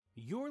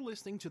You're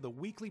listening to the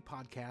weekly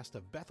podcast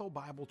of Bethel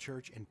Bible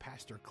Church and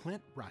Pastor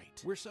Clint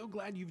Wright. We're so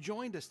glad you've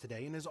joined us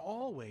today, and as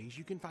always,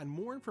 you can find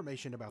more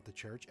information about the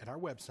church at our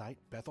website,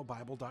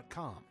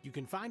 bethelbible.com. You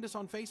can find us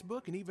on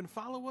Facebook and even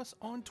follow us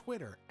on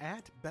Twitter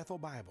at Bethel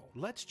Bible.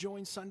 Let's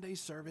join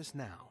Sunday's service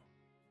now.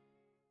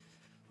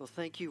 Well,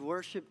 thank you,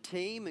 worship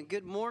team, and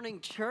good morning,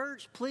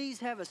 church.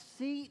 Please have a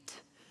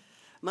seat.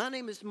 My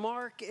name is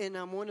Mark, and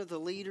I'm one of the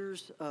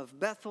leaders of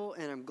Bethel,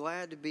 and I'm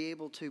glad to be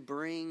able to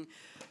bring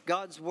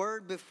God's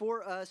Word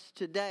before us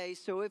today.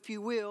 So if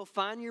you will,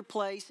 find your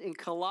place in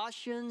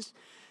Colossians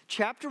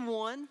chapter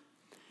 1.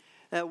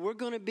 We're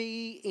going to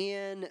be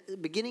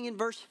beginning in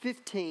verse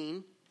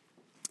 15,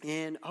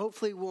 and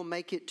hopefully we'll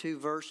make it to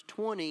verse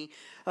 20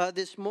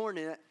 this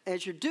morning.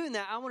 As you're doing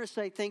that, I want to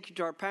say thank you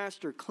to our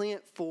pastor,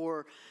 Clint,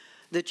 for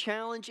the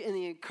challenge and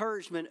the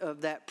encouragement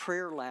of that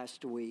prayer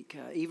last week.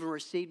 Even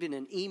received in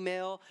an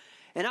email.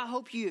 And I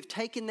hope you have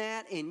taken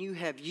that and you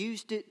have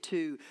used it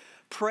to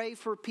pray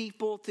for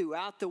people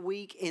throughout the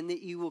week, and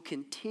that you will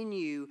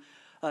continue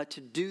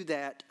to do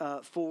that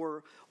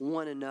for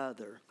one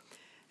another.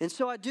 And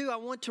so I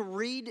want to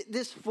read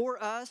this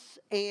for us,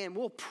 and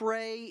we'll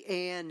pray,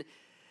 and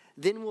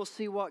then we'll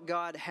see what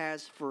God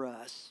has for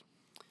us.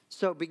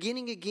 So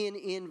beginning again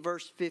in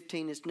verse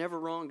 15, it's never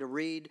wrong to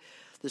read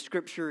the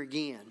scripture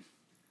again.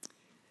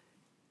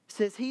 It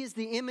says, "He is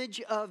the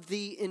image of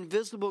the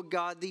invisible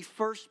God, the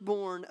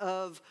firstborn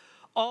of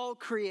all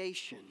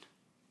creation.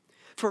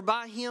 For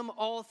by him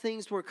all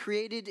things were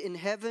created in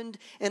heaven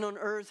and on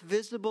earth,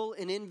 visible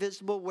and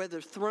invisible, whether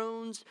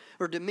thrones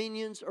or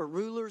dominions or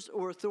rulers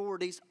or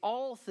authorities.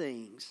 All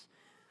things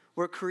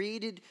were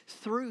created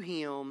through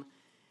him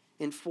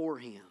and for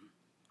him.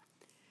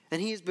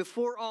 And he is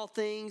before all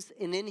things,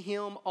 and in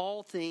him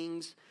all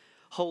things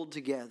hold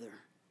together.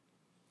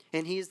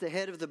 And he is the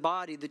head of the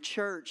body, the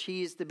church.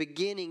 He is the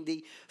beginning,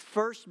 the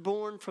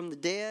firstborn from the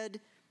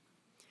dead,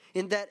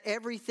 in that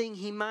everything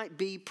he might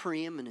be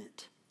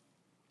preeminent.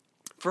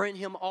 For in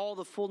him all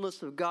the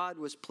fullness of God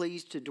was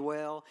pleased to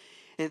dwell,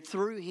 and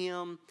through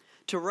him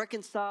to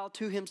reconcile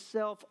to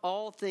himself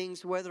all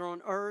things, whether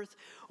on earth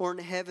or in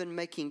heaven,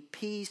 making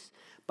peace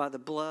by the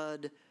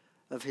blood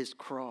of his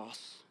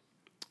cross."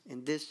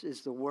 And this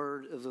is the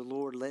word of the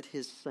Lord. Let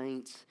his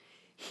saints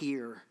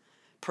hear.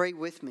 Pray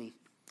with me.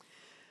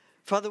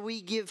 Father,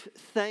 we give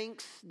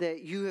thanks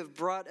that you have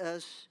brought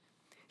us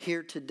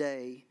here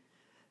today.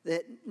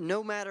 That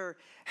no matter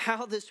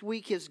how this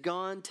week has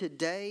gone,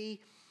 today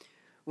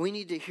we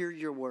need to hear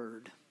your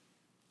word.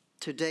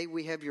 Today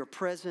we have your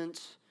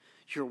presence,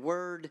 your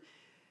word,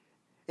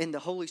 and the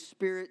Holy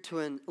Spirit to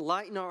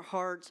enlighten our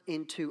hearts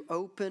and to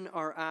open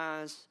our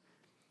eyes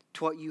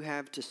to what you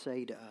have to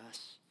say to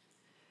us.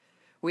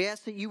 We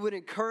ask that you would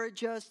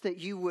encourage us, that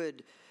you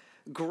would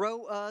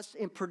grow us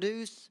and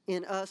produce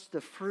in us the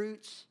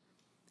fruits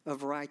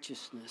of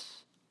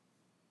righteousness,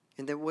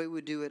 and that we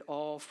would do it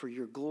all for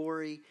your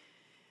glory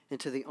and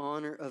to the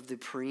honor of the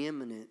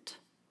preeminent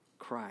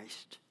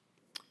Christ.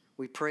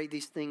 We pray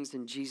these things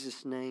in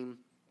Jesus' name.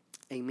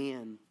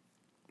 Amen.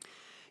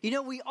 You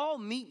know, we all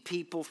meet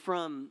people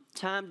from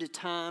time to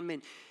time,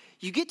 and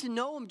you get to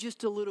know them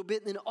just a little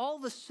bit, and then all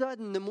of a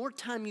sudden, the more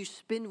time you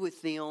spend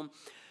with them,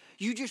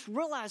 you just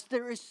realize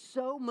there is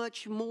so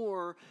much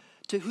more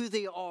to who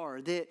they are,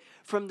 that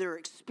from their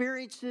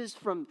experiences,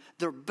 from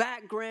their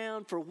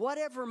background, for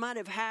whatever might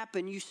have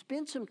happened, you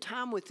spend some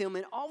time with them,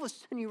 and all of a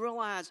sudden you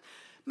realize,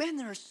 man,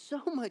 there's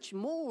so much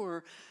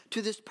more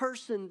to this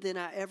person than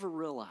I ever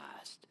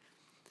realized.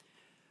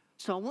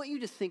 So I want you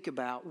to think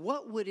about,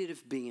 what would it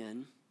have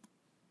been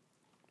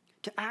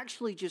to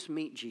actually just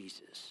meet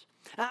Jesus?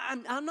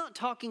 I'm not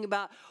talking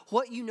about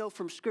what you know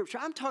from Scripture.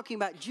 I'm talking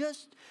about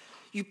just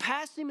you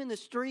pass him in the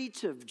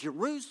streets of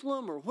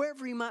Jerusalem or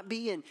wherever he might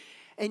be, and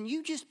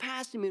you just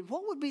pass him, and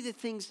what would be the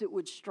things that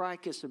would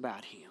strike us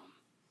about him?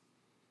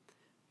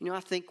 You know, I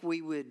think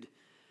we would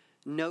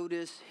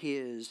notice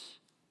his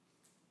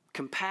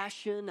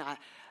compassion.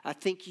 I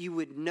think you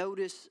would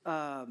notice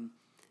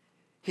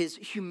his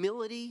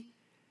humility.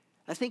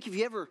 I think if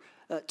you ever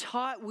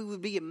taught, we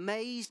would be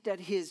amazed at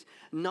his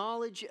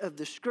knowledge of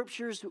the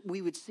Scriptures.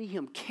 We would see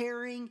him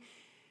caring.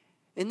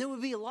 And there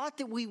would be a lot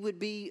that we would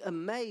be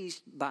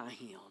amazed by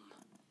him.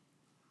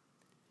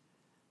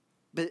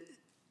 But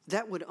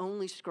that would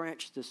only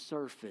scratch the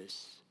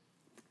surface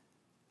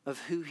of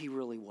who he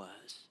really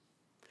was.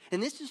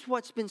 And this is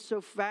what's been so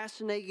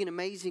fascinating and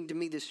amazing to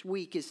me this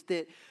week, is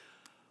that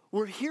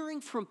we're hearing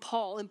from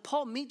Paul, and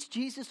Paul meets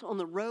Jesus on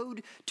the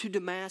road to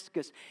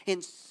Damascus.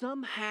 And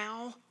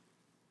somehow,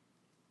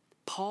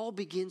 Paul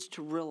begins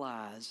to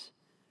realize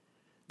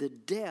the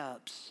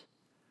depths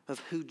of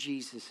who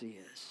Jesus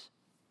is.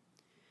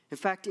 In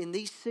fact, in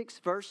these 6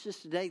 verses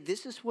today,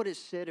 this is what is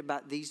said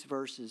about these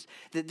verses,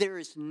 that there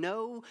is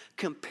no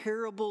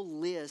comparable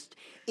list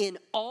in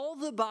all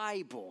the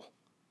Bible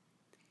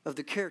of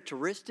the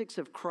characteristics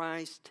of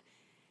Christ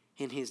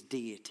and his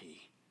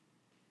deity.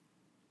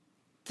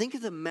 Think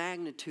of the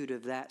magnitude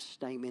of that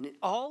statement. In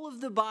all of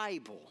the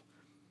Bible,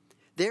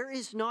 there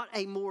is not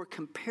a more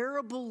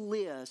comparable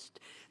list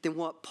than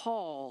what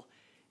Paul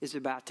is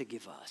about to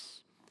give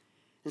us.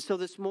 And so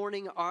this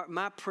morning,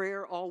 my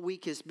prayer all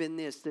week has been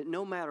this, that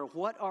no matter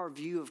what our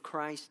view of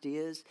Christ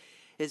is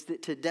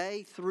that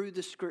today through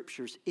the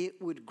Scriptures,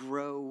 it would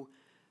grow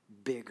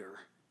bigger.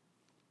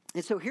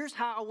 And so here's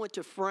how I want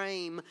to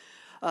frame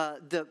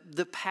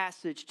the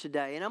passage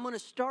today. And I'm going to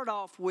start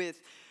off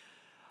with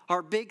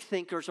our big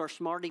thinkers, our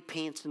smarty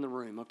pants in the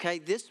room, okay?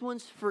 This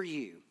one's for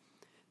you.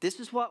 This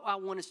is what I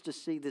want us to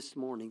see this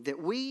morning,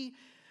 that we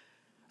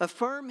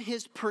affirm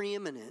His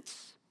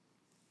preeminence,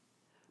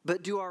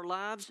 but do our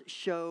lives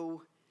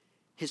show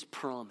His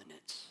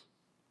prominence?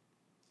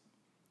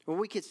 Or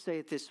we could say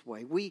it this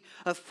way. We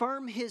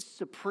affirm His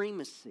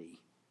supremacy,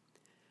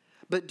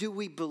 but do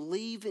we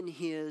believe in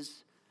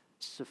His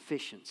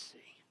sufficiency?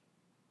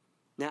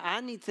 Now,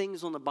 I need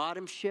things on the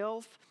bottom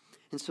shelf,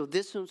 and so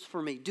this one's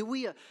for me. Do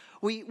we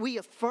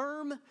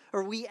affirm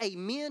or we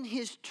amen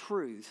His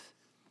truth,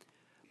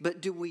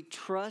 but do we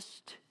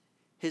trust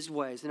His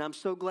ways? And I'm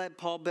so glad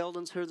Paul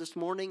Belden's here this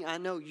morning. I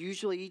know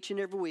usually each and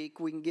every week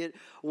we can get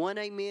one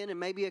amen and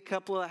maybe a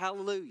couple of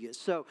hallelujahs.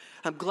 So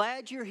I'm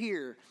glad you're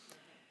here.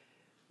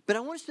 But I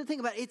want us to think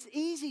about it. It's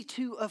easy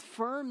to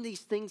affirm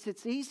these things.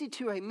 It's easy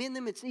to amen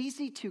them. It's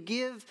easy to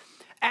give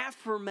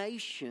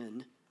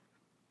affirmation.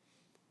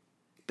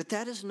 But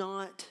that is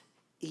not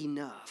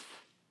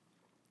enough.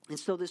 And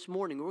so this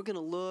morning we're going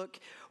to look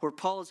where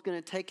Paul is going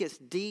to take us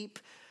deep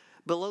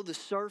below the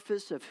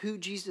surface of who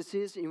Jesus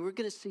is. And we're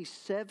going to see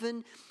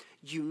 7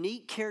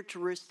 unique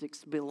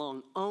characteristics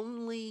belong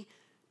only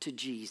to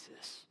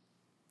Jesus.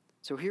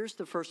 So here's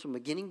the first one,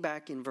 beginning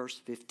back in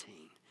verse 15.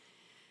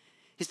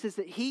 It says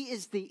that He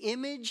is the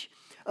image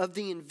of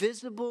the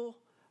invisible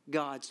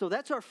God. So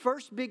that's our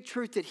first big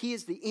truth, that He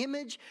is the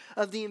image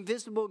of the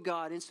invisible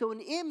God. And so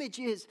an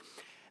image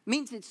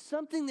means it's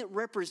something that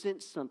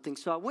represents something.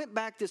 So I went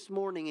back this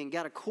morning and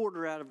got a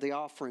quarter out of the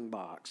offering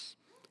box.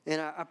 And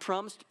I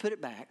promised to put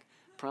it back.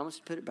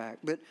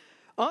 But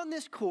on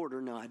this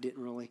quarter, no, I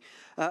didn't really.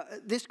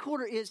 This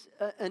quarter is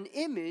an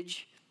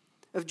image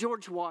of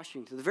George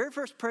Washington, the very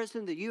first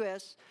president of the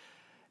U.S.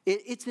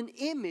 It's an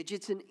image,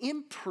 it's an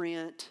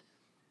imprint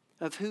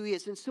of who He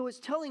is. And so it's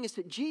telling us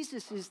that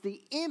Jesus is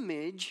the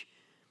image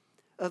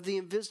of the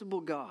invisible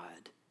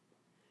God.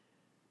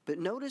 But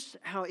notice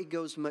how it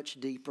goes much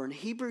deeper. In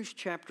Hebrews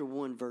chapter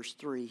 1, verse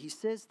 3, he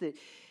says that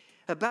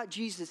about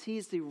Jesus, He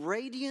is the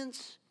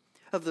radiance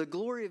of the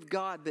glory of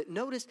God. But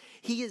notice,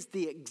 He is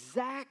the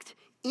exact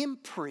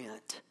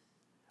imprint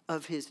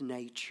of His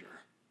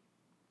nature.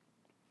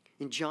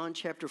 In John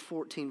chapter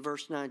 14,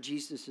 verse 9,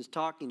 Jesus is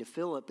talking to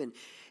Philip, and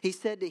He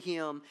said to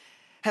him,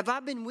 "Have I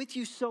been with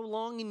you so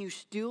long and you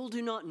still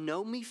do not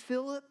know me,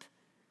 Philip?"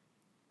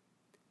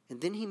 And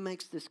then He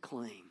makes this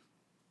claim.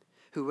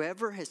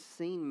 "Whoever has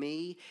seen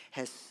me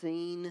has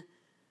seen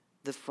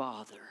the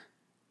Father."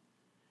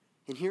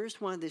 And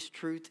here's why this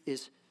truth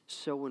is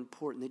so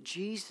important, that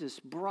Jesus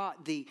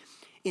brought the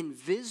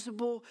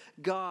invisible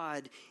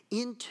God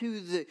into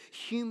the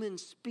human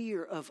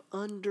sphere of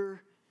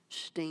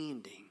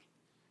understanding.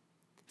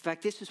 In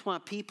fact, this is why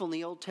people in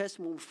the Old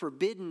Testament were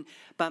forbidden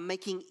by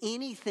making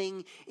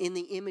anything in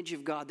the image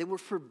of God. They were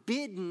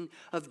forbidden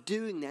of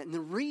doing that. And the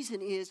reason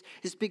is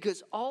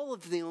because all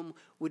of them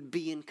would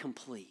be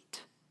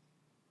incomplete.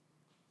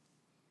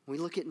 We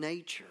look at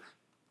nature,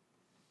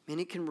 and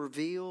it can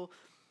reveal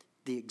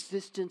the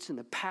existence and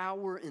the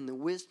power and the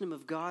wisdom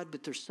of God,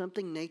 but there's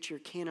something nature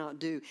cannot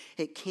do.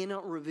 It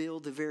cannot reveal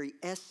the very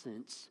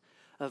essence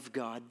of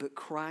God, but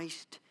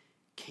Christ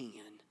can.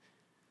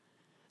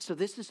 So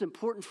this is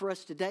important for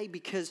us today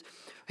because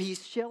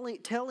He's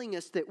telling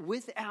us that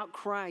without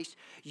Christ,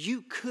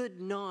 you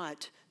could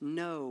not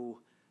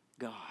know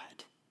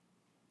God.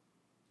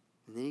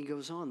 And then He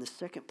goes on, the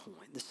second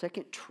point, the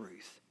second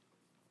truth.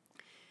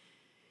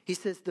 He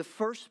says, the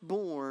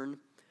firstborn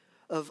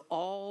of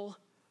all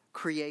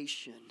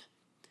creation.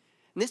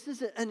 And this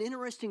is an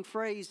interesting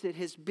phrase that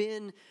has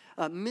been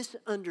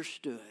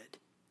misunderstood.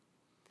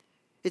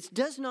 It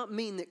does not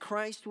mean that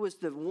Christ was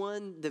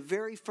the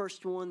very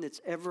first one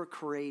that's ever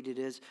created,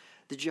 as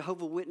the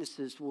Jehovah's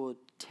Witnesses will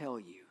tell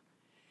you.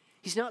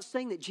 He's not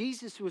saying that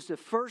Jesus was the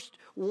first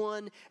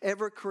one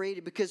ever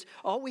created, because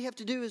all we have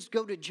to do is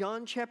go to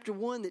John chapter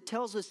 1 that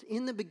tells us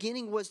in the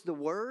beginning was the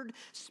Word,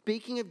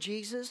 speaking of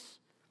Jesus,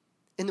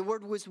 and the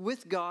Word was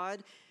with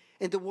God,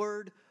 and the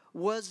Word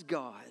was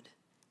God.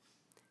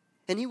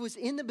 And He was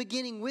in the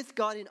beginning with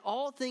God, and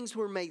all things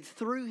were made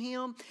through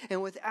Him,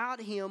 and without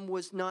Him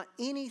was not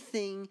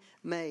anything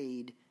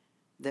made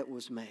that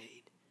was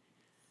made.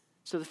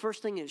 So the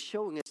first thing it's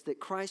showing us that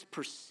Christ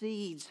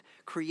precedes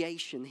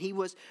creation. He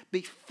was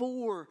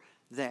before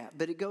that,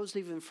 but it goes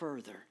even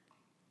further.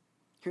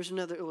 Here's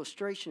another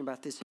illustration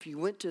about this. If you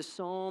went to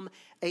Psalm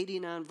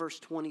 89, verse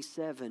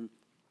 27,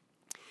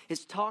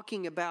 it's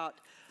talking about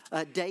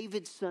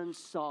David's son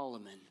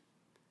Solomon.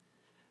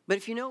 But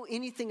if you know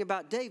anything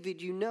about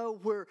David, you know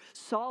where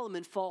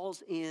Solomon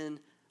falls in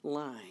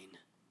line.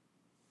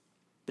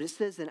 But it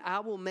says that I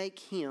will make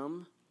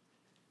him,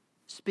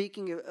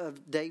 speaking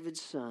of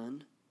David's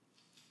son,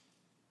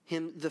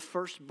 him the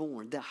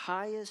firstborn, the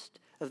highest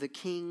of the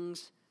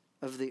kings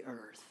of the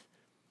earth.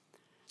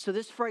 So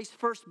this phrase,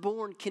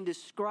 firstborn, can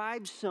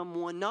describe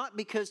someone not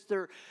because they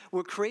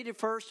were created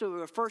first or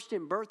were first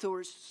in birth,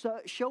 or it's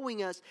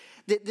showing us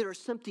that there is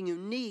something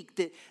unique,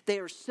 that they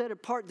are set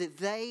apart, that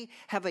they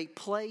have a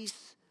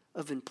place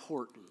of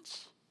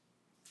importance.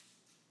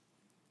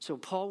 So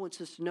Paul wants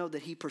us to know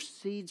that he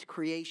precedes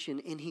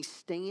creation and he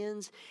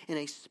stands in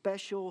a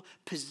special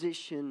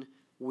position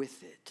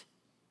with it.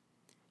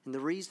 And the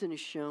reason is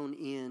shown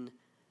in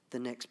the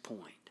next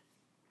point.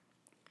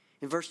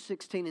 In verse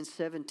 16 and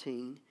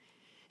 17,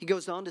 he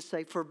goes on to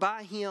say, "For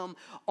by him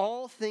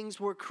all things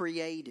were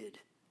created,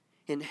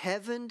 in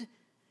heaven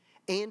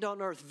and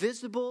on earth,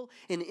 visible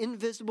and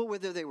invisible,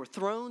 whether they were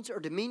thrones or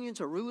dominions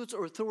or rulers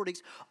or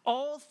authorities.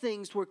 All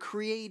things were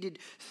created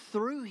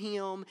through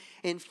him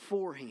and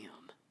for him.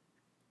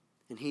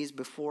 And he is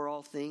before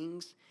all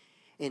things,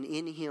 and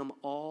in him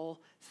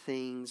all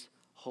things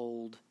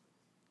hold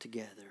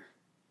together."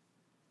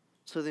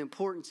 So the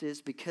importance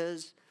is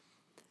because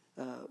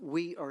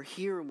we are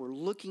here and we're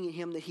looking at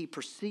him, that he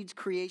precedes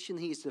creation.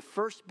 He is the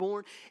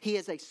firstborn. He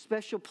has a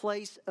special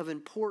place of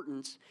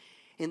importance.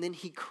 And then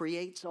he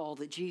creates all,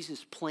 that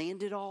Jesus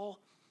planned it all.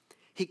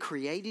 He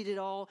created it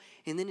all.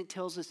 And then it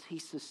tells us he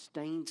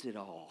sustains it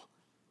all.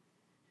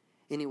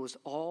 And it was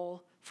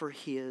all for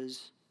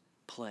his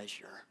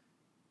pleasure.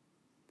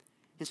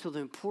 And so the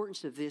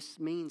importance of this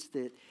means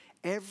that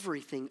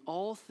everything,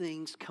 all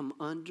things come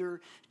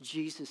under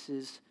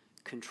Jesus'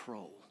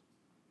 control.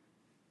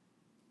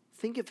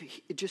 Think of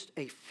just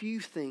a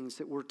few things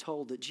that we're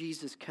told that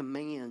Jesus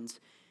commands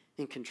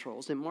and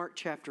controls. In Mark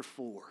chapter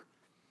 4,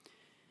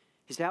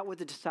 he's out with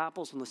the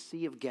disciples on the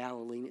Sea of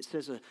Galilee, and it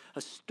says a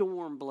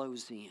storm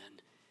blows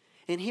in.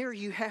 And here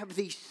you have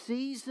these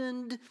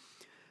seasoned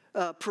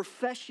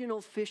professional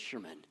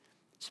fishermen,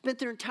 spent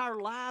their entire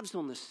lives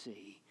on the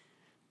sea.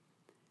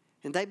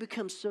 And they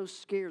become so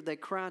scared, they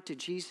cry to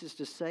Jesus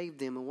to save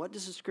them. And what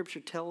does the scripture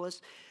tell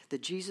us?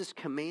 That Jesus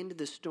commanded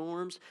the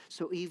storms,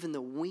 so even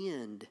the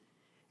wind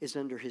is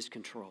under his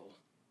control.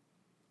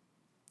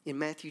 In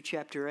Matthew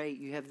chapter 8,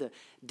 you have the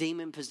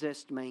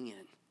demon-possessed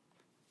man.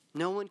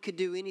 No one could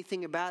do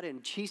anything about it,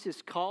 and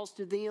Jesus calls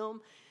to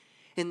them,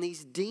 and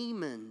these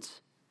demons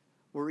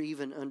were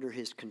even under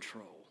his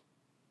control.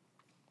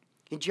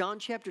 In John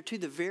chapter 2,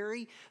 the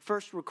very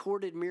first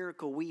recorded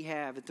miracle we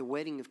have at the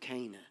wedding of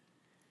Cana.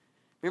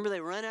 Remember,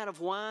 they run out of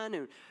wine,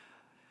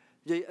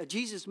 and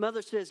Jesus'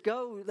 mother says,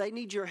 "Go, they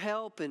need your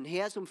help," and he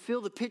has them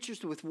fill the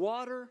pitchers with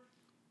water.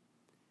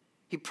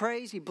 He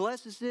prays, he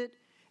blesses it,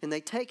 and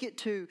they take it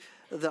to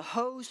the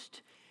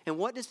host. And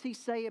what does he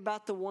say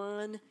about the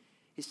wine?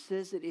 It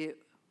says that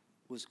it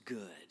was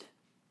good.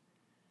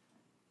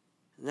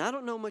 And I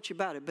don't know much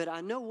about it, but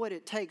I know what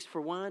it takes for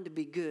wine to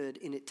be good,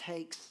 and it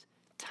takes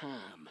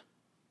time.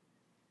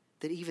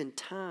 That even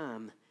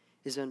time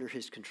is under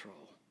his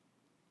control.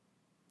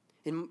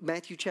 In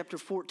Matthew chapter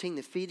 14,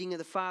 the feeding of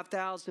the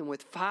 5,000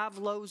 with 5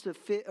 loaves of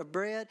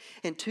bread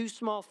and 2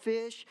 small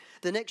fish.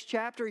 The next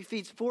chapter, he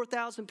feeds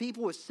 4,000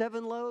 people with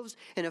 7 loaves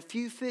and a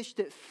few fish.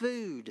 That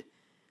food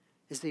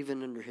is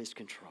even under his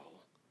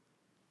control.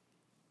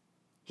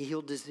 He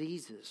healed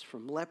diseases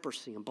from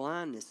leprosy and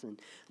blindness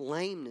and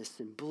lameness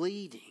and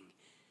bleeding.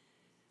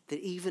 That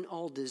even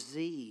all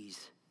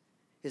disease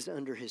is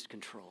under his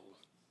control.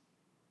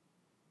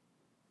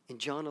 In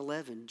John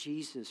 11,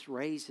 Jesus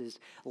raises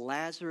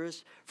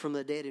Lazarus from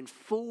the dead. In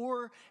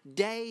 4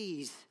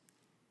 days,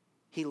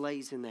 he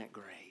lays in that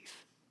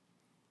grave.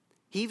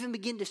 He even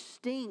began to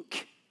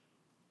stink.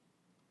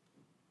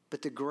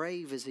 But the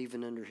grave is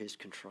even under his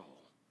control.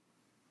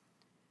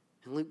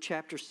 In Luke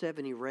chapter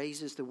 7, he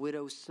raises the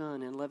widow's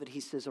son. And 11,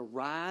 he says,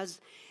 "Arise."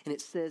 And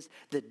it says,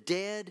 the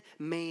dead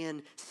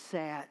man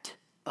sat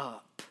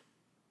up.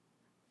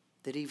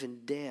 That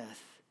even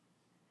death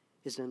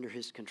is under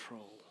his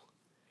control.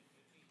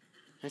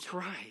 That's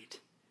right.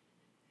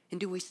 And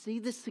do we see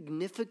the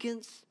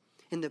significance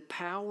and the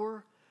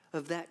power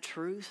of that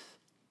truth?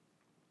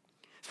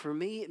 For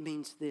me, it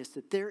means this,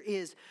 that there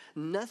is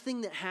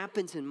nothing that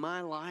happens in my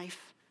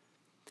life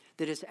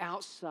that is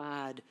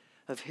outside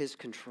of his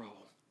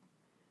control.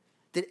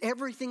 That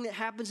everything that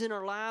happens in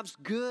our lives,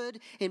 good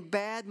and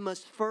bad,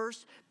 must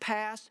first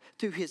pass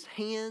through his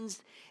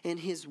hands and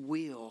his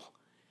will.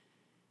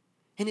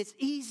 And it's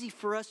easy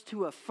for us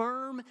to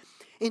affirm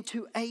and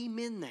to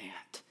amen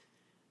that.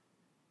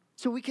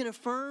 So we can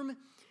affirm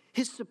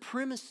his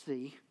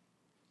supremacy,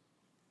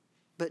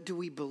 but do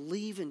we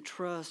believe and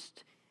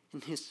trust in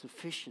his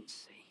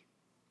sufficiency?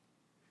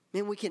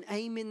 Man, we can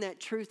amen that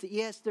truth that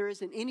yes, there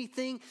isn't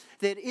anything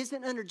that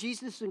isn't under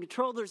Jesus'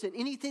 control. There isn't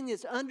anything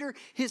that's under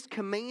his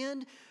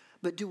command,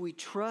 but do we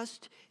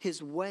trust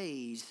his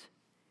ways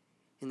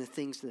in the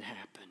things that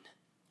happen?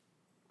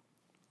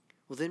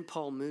 Well, then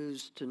Paul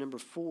moves to number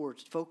 4,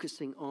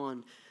 focusing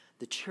on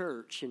the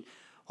church. And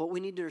what we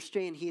need to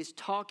understand, he is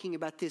talking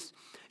about this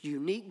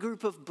unique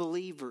group of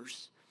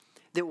believers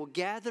that will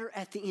gather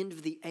at the end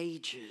of the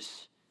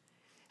ages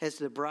as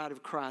the bride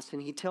of Christ.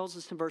 And he tells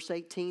us in verse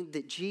 18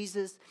 that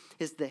Jesus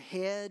is the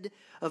head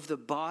of the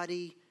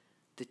body,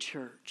 the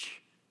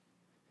church.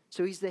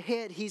 So he's the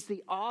head, he's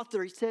the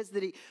author. He says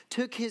that he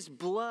took his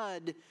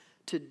blood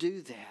to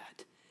do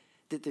that.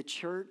 That the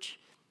church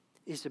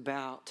is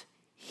about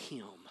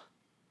him.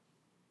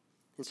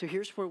 And so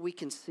here's where we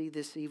can see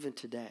this even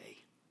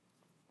today.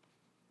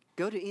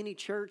 Go to any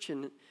church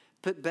and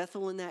put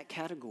Bethel in that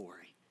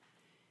category.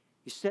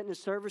 You sit in a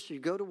service or you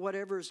go to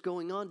whatever is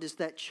going on. Does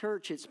that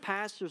church, its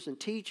pastors and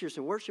teachers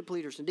and worship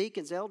leaders and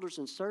deacons, elders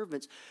and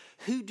servants,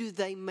 who do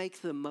they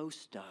make the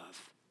most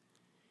of?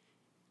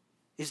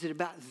 Is it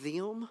about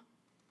them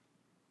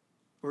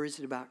or is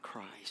it about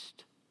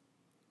Christ?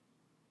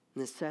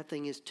 And the sad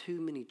thing is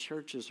too many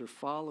churches are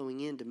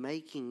following into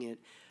making it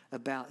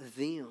about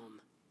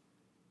them.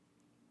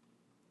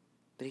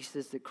 But he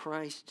says that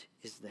Christ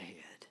is the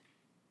head.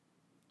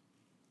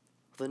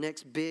 The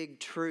next big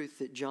truth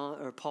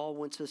that Paul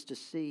wants us to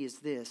see is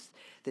this,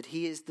 that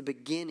he is the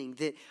beginning,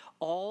 that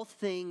all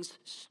things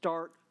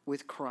start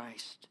with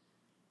Christ.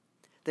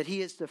 That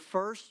he is the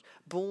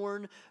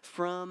firstborn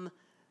from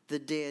the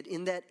dead,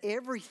 in that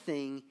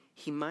everything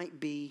he might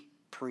be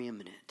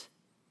preeminent.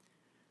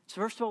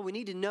 So first of all, we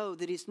need to know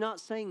that he's not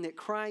saying that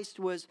Christ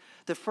was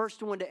the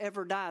first one to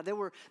ever die. There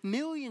were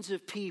millions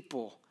of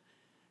people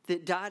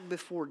that died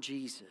before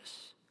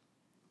Jesus.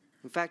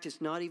 In fact, it's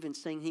not even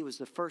saying he was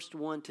the first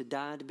one to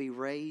die to be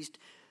raised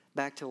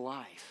back to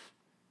life.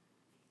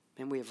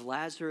 And we have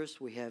Lazarus,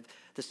 we have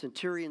the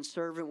centurion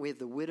servant, we have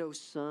the widow's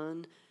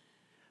son.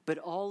 But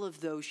all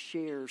of those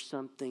share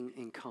something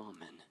in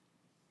common.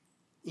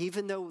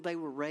 Even though they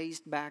were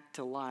raised back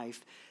to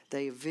life,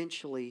 they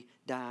eventually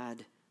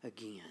died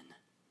again.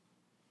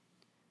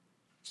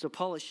 So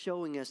Paul is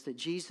showing us that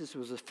Jesus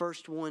was the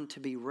first one to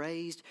be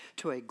raised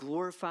to a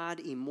glorified,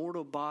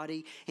 immortal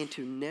body and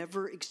to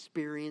never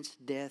experience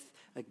death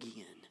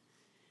again.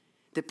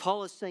 That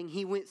Paul is saying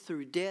he went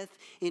through death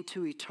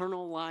into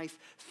eternal life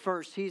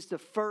first. He's the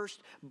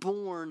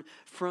firstborn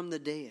from the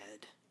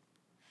dead.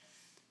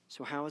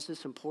 So how is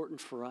this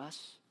important for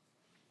us?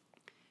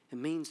 It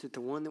means that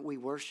the one that we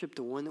worship,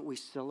 the one that we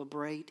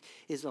celebrate,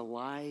 is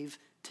alive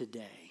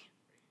today.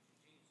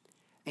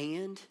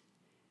 And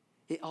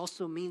it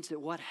also means that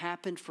what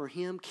happened for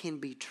him can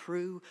be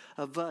true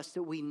of us,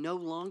 that we no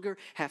longer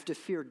have to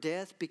fear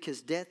death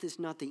because death is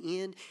not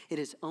the end. It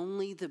is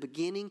only the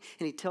beginning.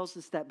 And he tells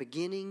us that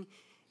beginning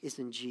is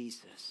in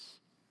Jesus.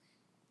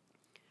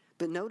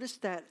 But notice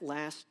that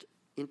last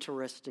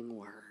interesting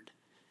word,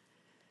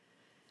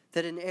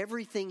 that in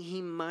everything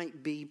he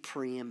might be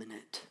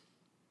preeminent.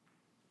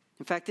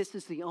 In fact, this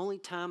is the only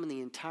time in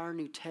the entire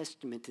New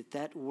Testament that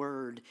that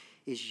word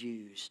is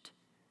used.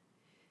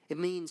 It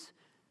means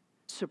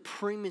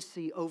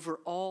supremacy over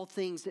all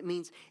things. It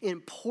means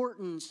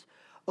importance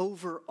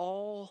over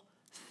all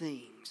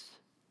things.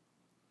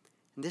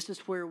 And this is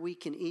where we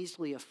can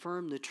easily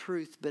affirm the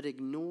truth but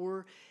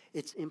ignore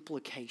its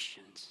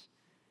implications.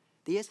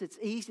 Yes, it's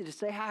easy to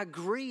say, I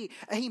agree,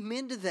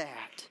 amen to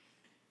that.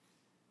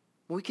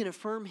 We can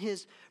affirm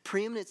his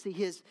preeminency,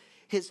 his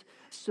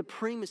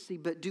supremacy,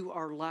 but do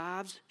our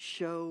lives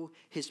show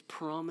his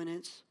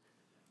prominence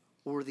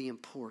or the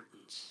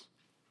importance?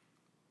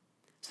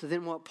 So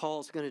then what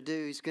Paul's going to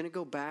do, he's going to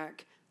go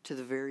back to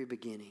the very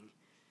beginning.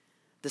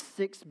 The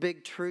sixth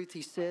big truth,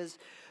 he says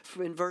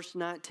in verse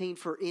 19,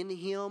 for in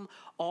him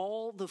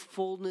all the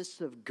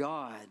fullness of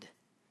God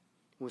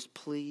was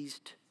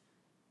pleased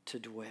to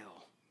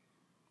dwell.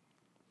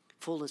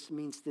 Fullness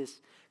means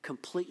this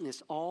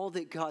completeness. All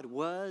that God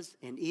was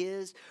and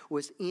is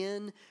was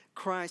in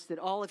Christ. That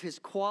all of his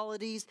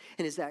qualities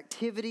and his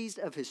activities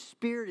of his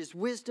spirit, his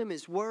wisdom,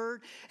 his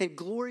word, and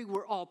glory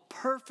were all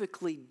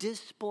perfectly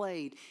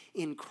displayed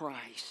in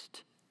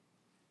Christ.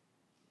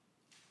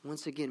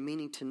 Once again,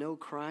 meaning to know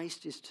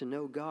Christ is to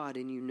know God.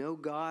 And you know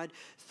God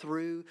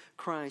through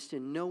Christ.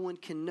 And no one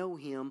can know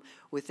him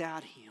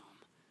without him.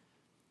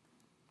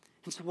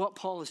 And so what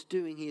Paul is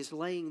doing, he is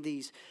laying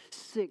these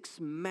six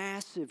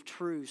massive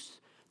truths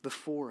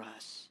before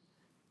us.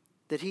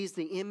 That he's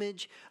the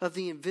image of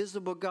the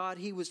invisible God.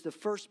 He was the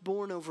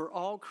firstborn over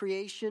all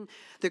creation,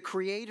 the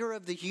creator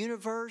of the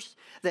universe,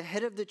 the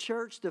head of the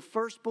church, the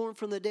firstborn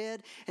from the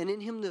dead, and in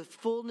him the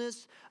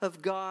fullness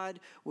of God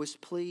was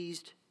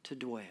pleased to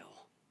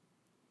dwell.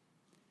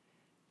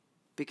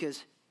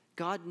 Because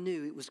God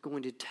knew it was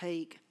going to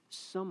take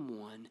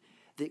someone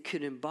that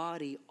could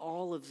embody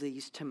all of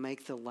these to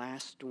make the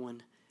last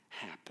one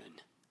happen.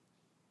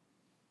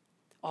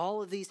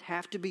 All of these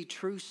have to be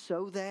true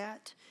so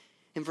that,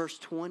 in verse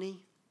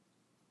 20,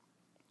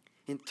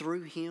 and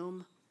through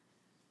him,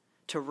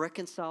 to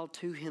reconcile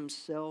to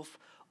himself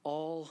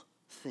all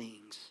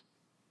things,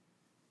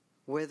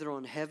 whether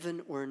on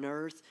heaven or on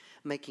earth,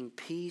 making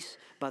peace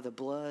by the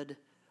blood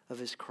of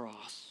his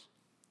cross.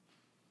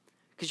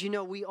 Because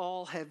we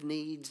all have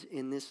needs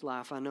in this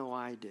life. I know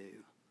I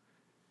do.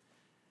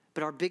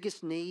 But our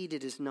biggest need,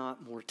 it is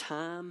not more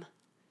time.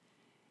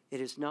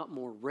 It is not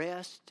more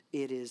rest.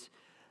 It is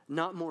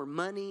not more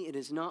money. It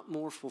is not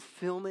more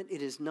fulfillment.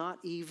 It is not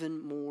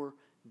even more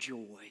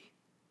joy.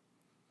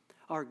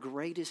 Our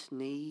greatest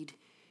need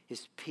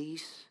is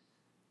peace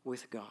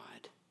with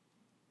God.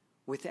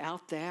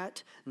 Without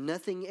that,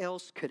 nothing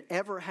else could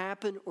ever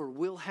happen or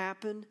will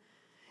happen.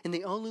 And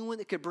the only one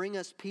that could bring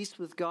us peace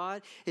with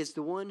God is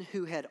the one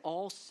who had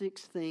all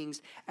 6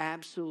 things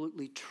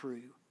absolutely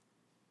true.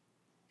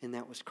 And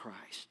that was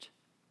Christ.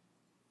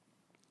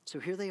 So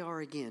here they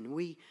are again.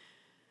 We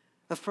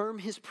affirm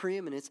his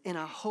preeminence, and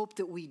I hope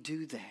that we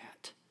do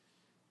that.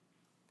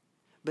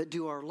 But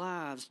do our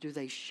lives, do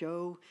they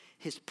show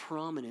his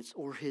prominence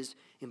or his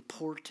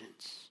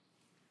importance?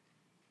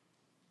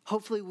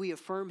 Hopefully we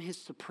affirm his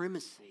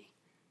supremacy.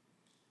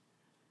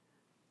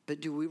 But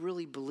do we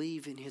really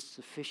believe in his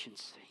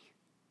sufficiency?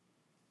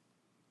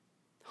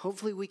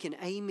 Hopefully we can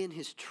amen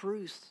his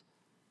truth,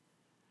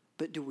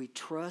 but do we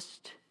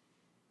trust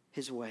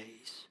his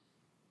ways?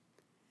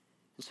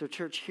 And so,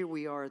 church, here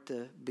we are at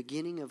the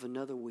beginning of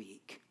another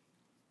week.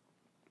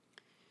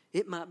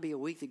 It might be a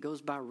week that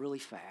goes by really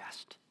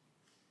fast,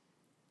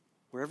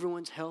 where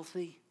everyone's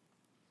healthy.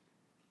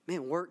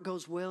 Man, work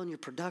goes well and you're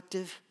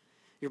productive.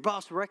 Your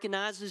boss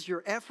recognizes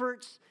your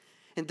efforts,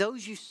 and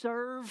those you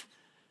serve,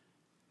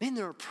 man,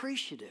 they're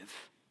appreciative.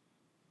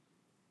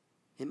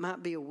 It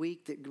might be a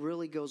week that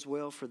really goes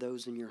well for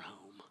those in your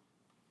home.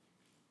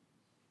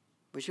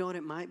 But you know what?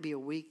 It might be a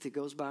week that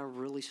goes by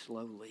really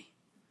slowly.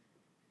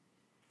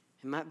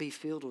 It might be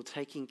filled with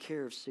taking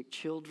care of sick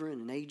children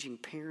and aging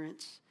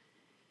parents.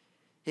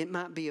 It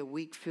might be a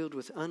week filled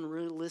with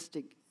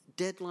unrealistic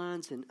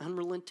deadlines and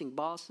unrelenting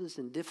bosses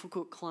and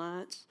difficult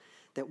clients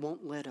that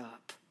won't let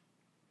up.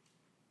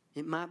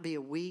 It might be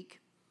a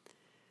week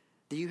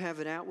that you have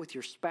it out with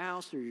your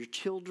spouse or your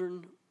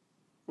children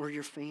or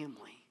your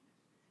family.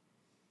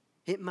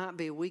 It might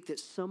be a week that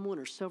someone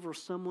or several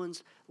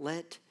someones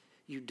let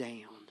you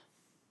down.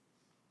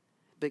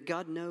 But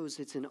God knows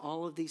it's in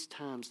all of these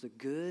times, the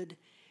good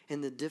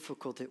and the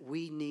difficult, that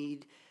we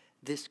need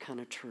this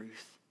kind of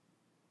truth.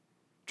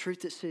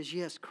 Truth that says,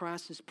 yes,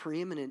 Christ is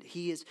preeminent.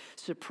 He is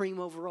supreme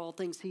over all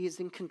things. He is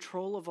in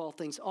control of all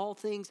things. All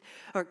things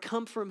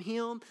come from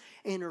him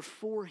and are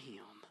for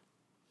him.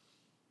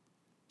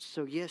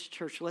 So yes,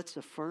 church, let's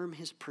affirm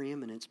his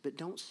preeminence, but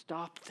don't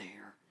stop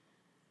there.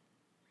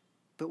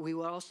 But we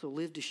will also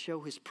live to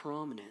show his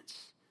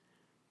prominence.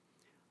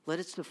 Let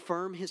us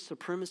affirm his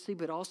supremacy,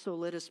 but also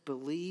let us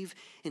believe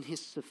in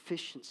his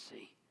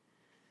sufficiency.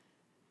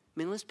 I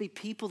mean, let's be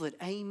people that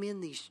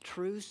amen these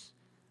truths,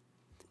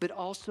 but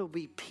also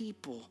be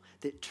people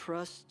that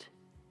trust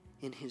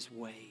in his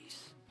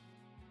ways.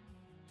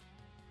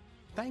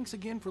 Thanks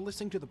again for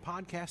listening to the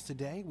podcast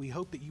today. We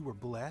hope that you were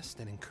blessed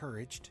and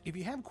encouraged. If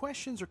you have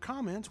questions or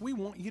comments, we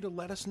want you to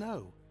let us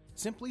know.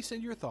 Simply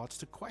send your thoughts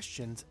to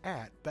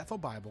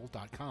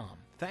questions@bethelbible.com.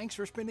 Thanks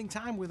for spending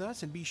time with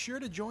us, and be sure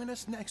to join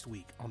us next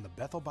week on the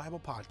Bethel Bible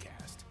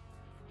Podcast.